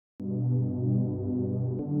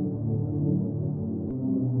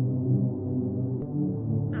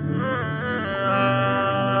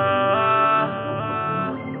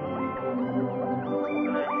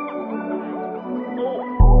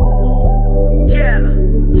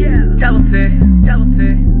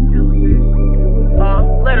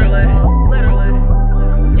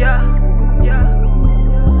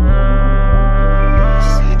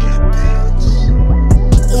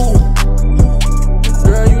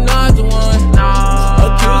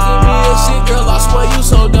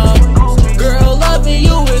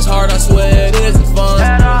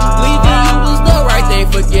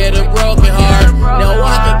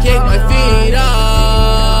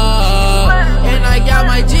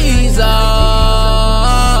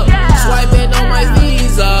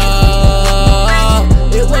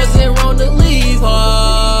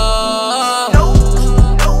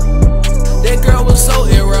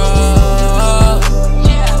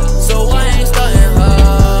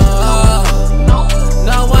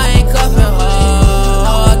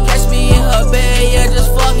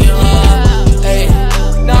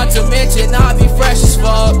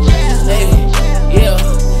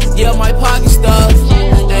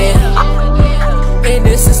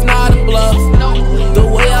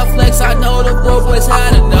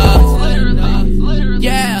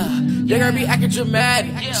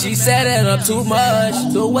She said that I'm too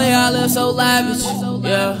much, the way I live so lavish.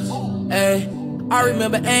 Yeah, ayy. I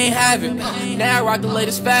remember ain't have it, now I rock the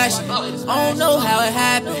latest fashion. I don't know how it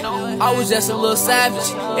happened, I was just a little savage,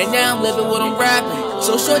 and now I'm living what I'm rapping.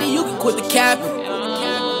 So shorty, you can quit the capping.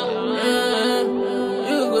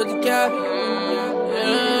 You can quit the capping.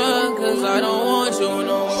 Cause I don't want you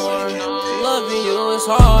no more. Loving you is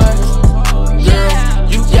hard. Girl,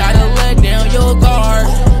 you gotta let down your guard.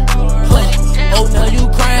 Oh, now you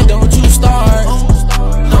crying, don't you start.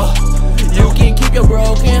 You can keep your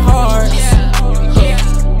broken heart.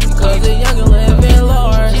 Cause the young and living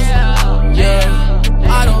large. Yeah,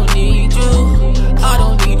 I don't need you. I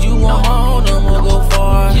don't need you on my own, I'ma go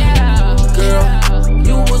far. Girl,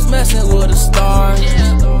 you was messing with a star.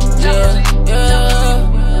 Yeah, yeah.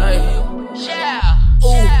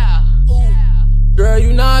 Girl,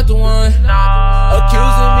 you not the one.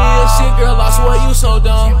 Accusing me of shit, girl, I swear you so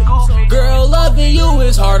dumb. Girl, loving you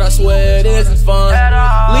is hard, I swear it isn't fun.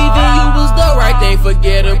 Leaving you was the right thing,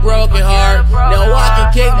 forget a broken heart. Now I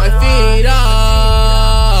can kick my feet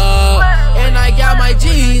up, and I got my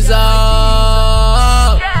G's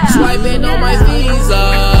up, swiping on my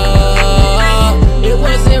Visa.